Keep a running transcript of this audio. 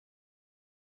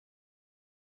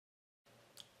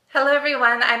Hello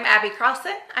everyone, I'm Abby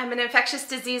Carlson. I'm an infectious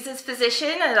diseases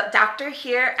physician and a doctor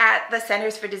here at the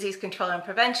Centers for Disease Control and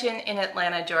Prevention in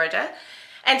Atlanta, Georgia.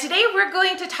 And today we're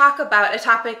going to talk about a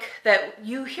topic that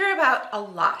you hear about a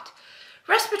lot,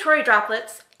 respiratory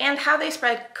droplets and how they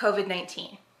spread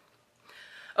COVID-19.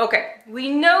 Okay, we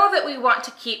know that we want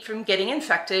to keep from getting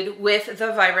infected with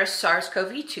the virus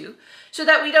SARS-CoV-2 so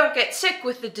that we don't get sick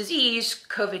with the disease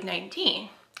COVID-19.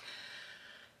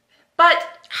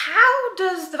 But how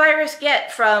does the virus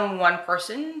get from one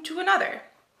person to another?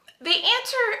 The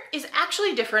answer is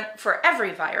actually different for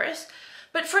every virus,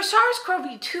 but for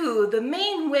SARS-CoV-2, the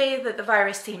main way that the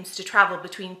virus seems to travel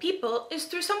between people is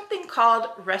through something called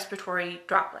respiratory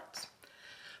droplets.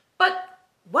 But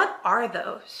what are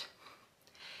those?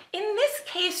 In this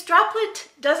case, droplet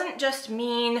doesn't just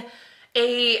mean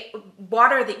a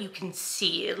water that you can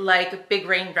see, like big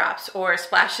raindrops or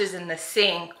splashes in the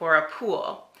sink or a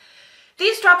pool.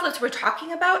 These droplets we're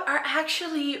talking about are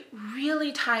actually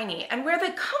really tiny, and where they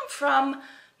come from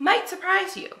might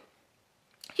surprise you.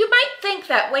 You might think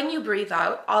that when you breathe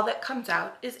out, all that comes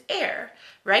out is air,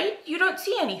 right? You don't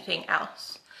see anything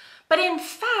else. But in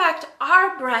fact,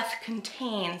 our breath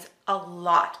contains a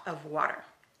lot of water.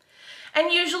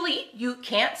 And usually you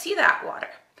can't see that water.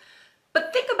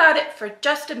 But think about it for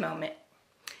just a moment.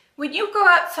 When you go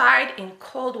outside in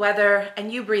cold weather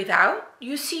and you breathe out,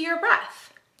 you see your breath.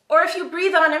 Or if you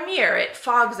breathe on a mirror, it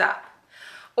fogs up.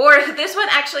 Or this one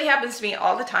actually happens to me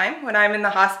all the time. When I'm in the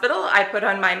hospital, I put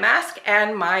on my mask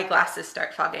and my glasses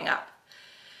start fogging up.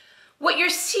 What you're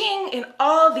seeing in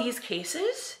all these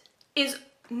cases is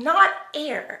not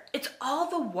air, it's all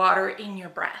the water in your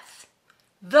breath.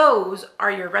 Those are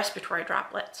your respiratory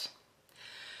droplets.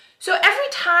 So every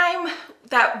time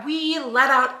that we let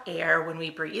out air when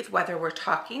we breathe, whether we're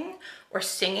talking or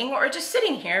singing or just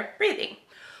sitting here breathing,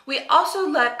 we also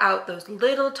let out those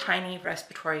little tiny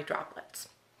respiratory droplets.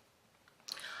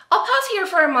 I'll pause here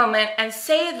for a moment and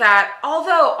say that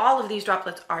although all of these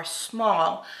droplets are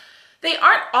small, they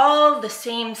aren't all the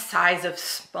same size of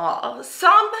small.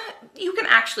 Some you can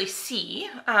actually see,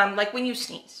 like when you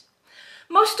sneeze.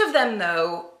 Most of them,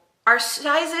 though, are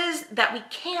sizes that we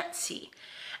can't see.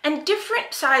 And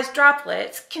different sized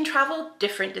droplets can travel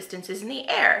different distances in the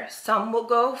air. Some will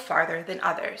go farther than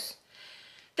others.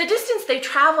 The distance they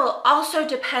travel also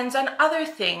depends on other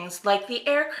things like the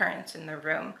air currents in the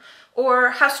room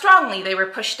or how strongly they were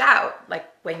pushed out, like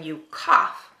when you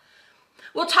cough.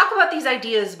 We'll talk about these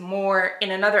ideas more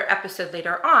in another episode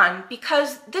later on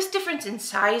because this difference in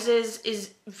sizes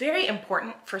is very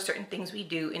important for certain things we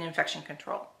do in infection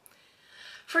control.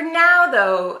 For now,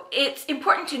 though, it's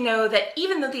important to know that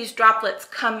even though these droplets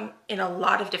come in a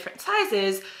lot of different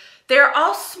sizes, they're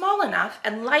all small enough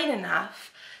and light enough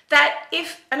that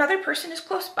if another person is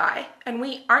close by and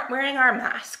we aren't wearing our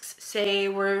masks, say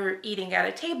we're eating at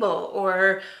a table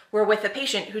or we're with a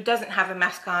patient who doesn't have a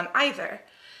mask on either,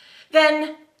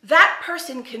 then that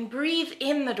person can breathe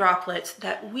in the droplets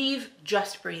that we've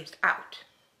just breathed out.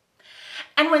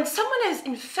 And when someone is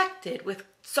infected with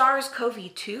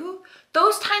SARS-CoV-2,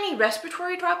 those tiny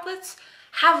respiratory droplets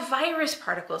have virus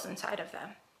particles inside of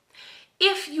them.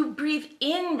 If you breathe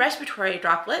in respiratory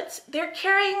droplets, they're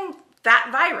carrying that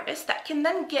virus that can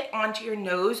then get onto your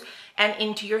nose and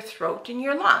into your throat and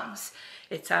your lungs.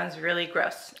 It sounds really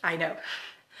gross, I know,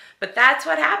 but that's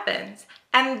what happens.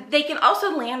 And they can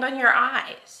also land on your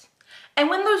eyes.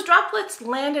 And when those droplets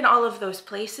land in all of those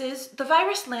places, the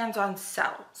virus lands on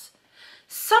cells.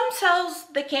 Some cells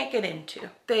they can't get into.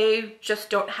 They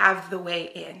just don't have the way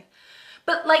in.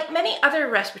 But like many other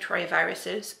respiratory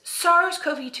viruses,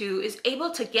 SARS-CoV-2 is able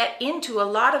to get into a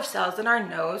lot of cells in our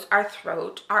nose, our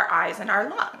throat, our eyes, and our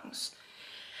lungs.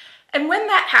 And when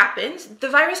that happens, the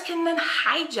virus can then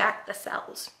hijack the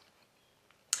cells.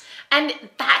 And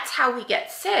that's how we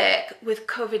get sick with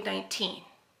COVID-19.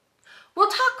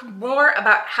 We'll talk more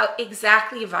about how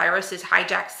exactly viruses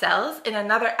hijack cells in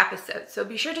another episode, so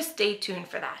be sure to stay tuned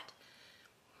for that.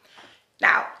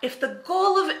 Now, if the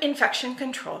goal of infection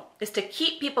control is to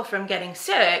keep people from getting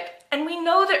sick, and we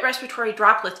know that respiratory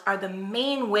droplets are the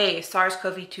main way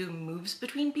SARS-CoV-2 moves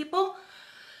between people,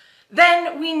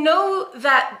 then we know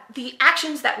that the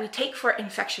actions that we take for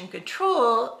infection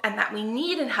control and that we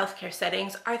need in healthcare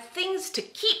settings are things to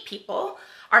keep people,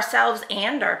 ourselves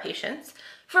and our patients,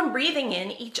 from breathing in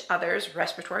each other's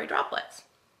respiratory droplets.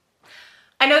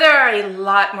 I know there are a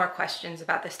lot more questions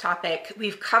about this topic.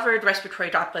 We've covered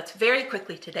respiratory droplets very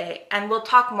quickly today, and we'll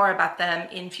talk more about them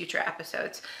in future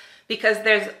episodes because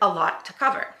there's a lot to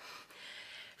cover.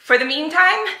 For the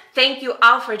meantime, thank you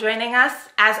all for joining us.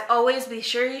 As always, be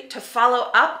sure to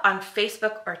follow up on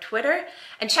Facebook or Twitter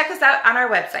and check us out on our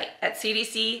website at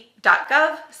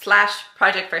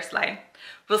cdc.gov/projectfirstline.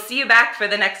 We'll see you back for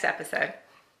the next episode.